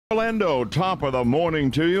Orlando, top of the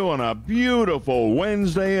morning to you on a beautiful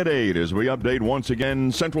Wednesday at 8 as we update once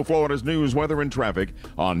again Central Florida's news, weather, and traffic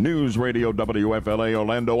on News Radio WFLA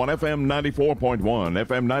Orlando on FM 94.1,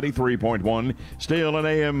 FM 93.1, still on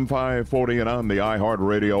AM 540 and on the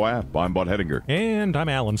iHeartRadio app. I'm Bud Hettinger. And I'm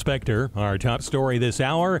Alan Spector. Our top story this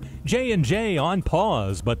hour, J&J on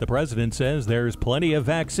pause, but the president says there's plenty of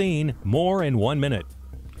vaccine. More in 1 minute.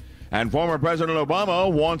 And former President Obama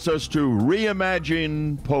wants us to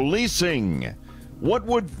reimagine policing. What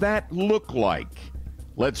would that look like?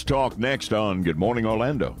 Let's talk next on Good Morning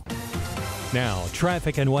Orlando. Now,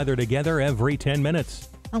 traffic and weather together every 10 minutes.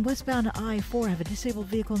 On westbound I-4, have a disabled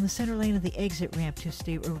vehicle in the center lane of the exit ramp to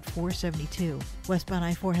State Road 472. Westbound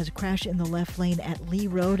I-4 has a crash in the left lane at Lee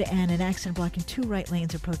Road and an accident blocking two right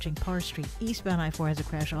lanes approaching Parr Street. Eastbound I-4 has a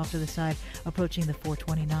crash off to the side approaching the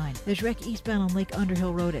 429. There's wreck eastbound on Lake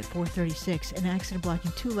Underhill Road at 436, an accident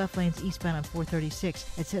blocking two left lanes eastbound on 436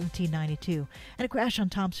 at 1792, and a crash on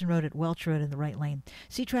Thompson Road at Welch Road in the right lane.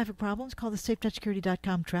 See traffic problems? Call the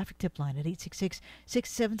SafeTouchSecurity.com traffic tip line at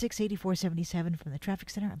 866-676-8477 from the Traffic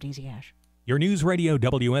Center. I'm Daisy Ash. Your News Radio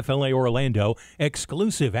WFLA Orlando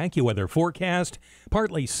exclusive AccuWeather forecast.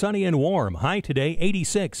 Partly sunny and warm. High today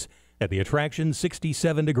 86. At the attraction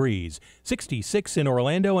 67 degrees. 66 in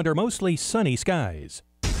Orlando under mostly sunny skies.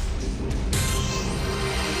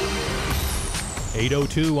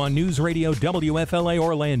 8:02 on News Radio WFLA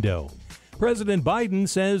Orlando. President Biden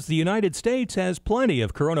says the United States has plenty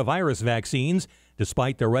of coronavirus vaccines,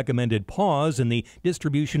 despite the recommended pause in the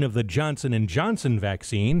distribution of the Johnson & Johnson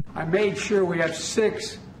vaccine. I made sure we have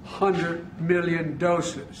 600 million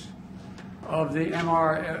doses of the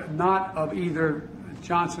not of either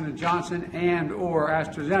Johnson & Johnson and or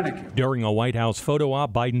AstraZeneca. During a White House photo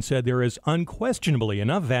op, Biden said there is unquestionably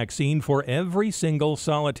enough vaccine for every single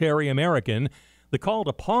solitary American. The call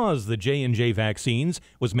to pause the J&J vaccines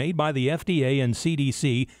was made by the FDA and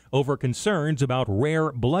CDC over concerns about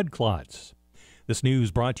rare blood clots. This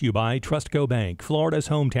news brought to you by Trustco Bank, Florida's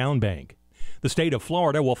hometown bank. The state of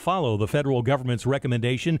Florida will follow the federal government's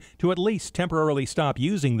recommendation to at least temporarily stop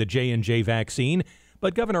using the J&J vaccine,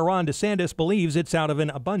 but Governor Ron DeSantis believes it's out of an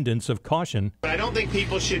abundance of caution. I don't think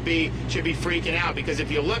people should be freaking out, because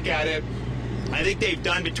if you look at it, I think they've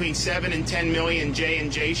done between 7 and 10 million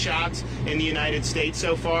J&J shots in the United States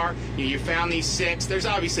so far. You found these 6. There's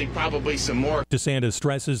obviously probably some more. DeSantis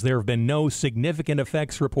stresses there have been no significant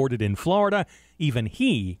effects reported in Florida. Even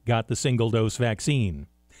he got the single-dose vaccine.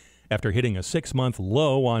 After hitting a 6-month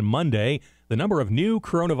low on Monday, the number of new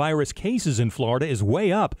coronavirus cases in Florida is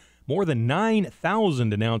way up. More than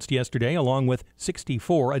 9,000 announced yesterday, along with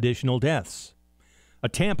 64 additional deaths. A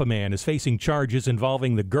Tampa man is facing charges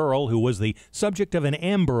involving the girl who was the subject of an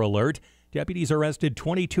Amber Alert. Deputies arrested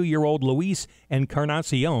 22-year-old Luis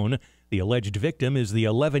Encarnacion. The alleged victim is the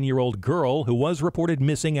 11-year-old girl who was reported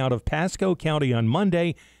missing out of Pasco County on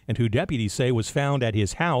Monday and who deputies say was found at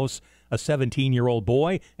his house. A 17-year-old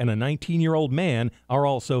boy and a 19-year-old man are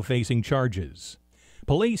also facing charges.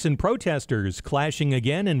 Police and protesters clashing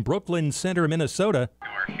again in Brooklyn Center, Minnesota. You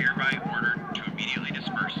are hereby ordered to immediately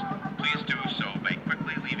disperse. Please do so by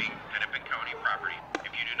quickly leaving Hennepin County property.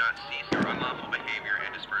 If you do not cease your unlawful behavior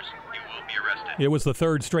and dispersing, you will be arrested. It was the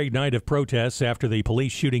third straight night of protests after the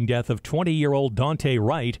police shooting death of 20-year-old Dante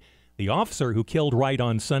Wright. The officer who killed Wright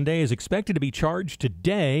on Sunday is expected to be charged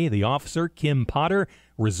today. The officer, Kim Potter,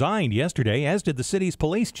 resigned yesterday, as did the city's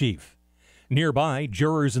police chief. Nearby,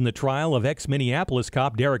 jurors in the trial of ex-Minneapolis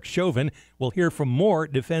cop Derek Chauvin will hear from more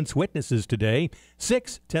defense witnesses today.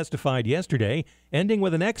 6 testified yesterday, ending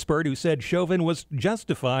with an expert who said Chauvin was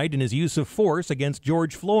justified in his use of force against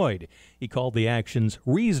George Floyd. He called the actions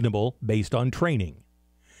reasonable based on training.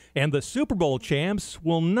 And the Super Bowl champs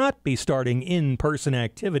will not be starting in-person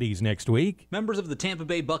activities next week. Members of the Tampa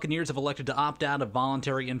Bay Buccaneers have elected to opt out of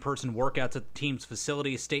voluntary in-person workouts at the team's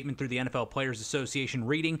facility. A statement through the NFL Players Association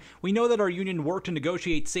reading, "We know that our union worked to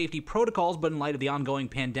negotiate safety protocols, but in light of the ongoing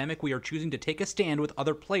pandemic, we are choosing to take a stand with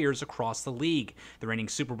other players across the league." The reigning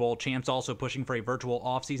Super Bowl champs also pushing for a virtual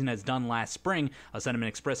offseason as done last spring, a sentiment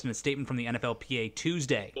expressed in a statement from the NFLPA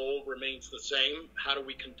Tuesday. The goal remains the same. How do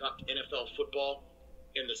we conduct NFL football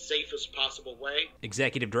in the safest possible way?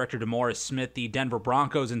 Executive Director DeMaurice Smith, the Denver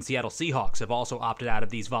Broncos and Seattle Seahawks have also opted out of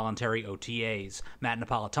these voluntary OTAs. Matt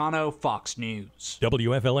Napolitano, Fox News.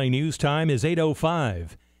 WFLA News Time is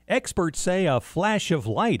 8:05. Experts say a flash of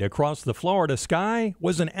light across the Florida sky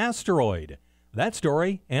was an asteroid. That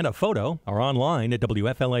story and a photo are online at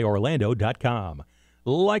WFLAOrlando.com.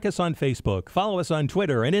 Like us on Facebook, follow us on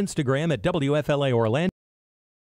Twitter and Instagram at WFLA Orlando.